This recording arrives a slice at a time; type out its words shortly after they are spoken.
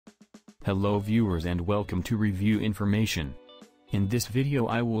Hello viewers and welcome to Review Information. In this video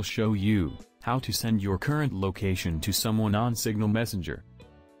I will show you how to send your current location to someone on Signal Messenger.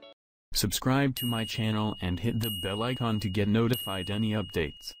 Subscribe to my channel and hit the bell icon to get notified any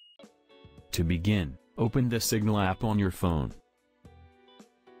updates. To begin, open the Signal app on your phone.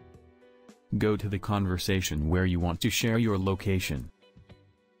 Go to the conversation where you want to share your location.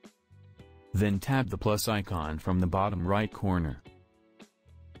 Then tap the plus icon from the bottom right corner.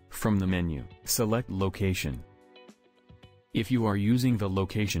 From the menu, select Location. If you are using the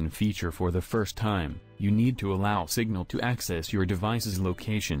location feature for the first time, you need to allow Signal to access your device's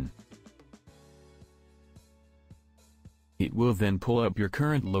location. It will then pull up your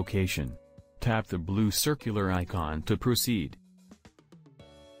current location. Tap the blue circular icon to proceed.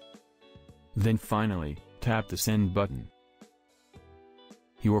 Then finally, tap the Send button.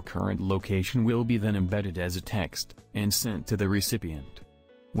 Your current location will be then embedded as a text, and sent to the recipient.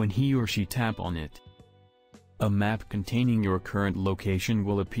 When he or she tap on it, a map containing your current location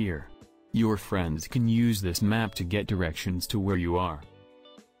will appear. Your friends can use this map to get directions to where you are.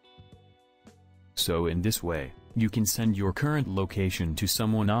 So in this way, you can send your current location to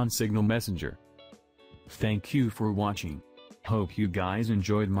someone on Signal Messenger. Thank you for watching. Hope you guys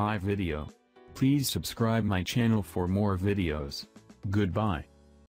enjoyed my video. Please subscribe my channel for more videos. Goodbye.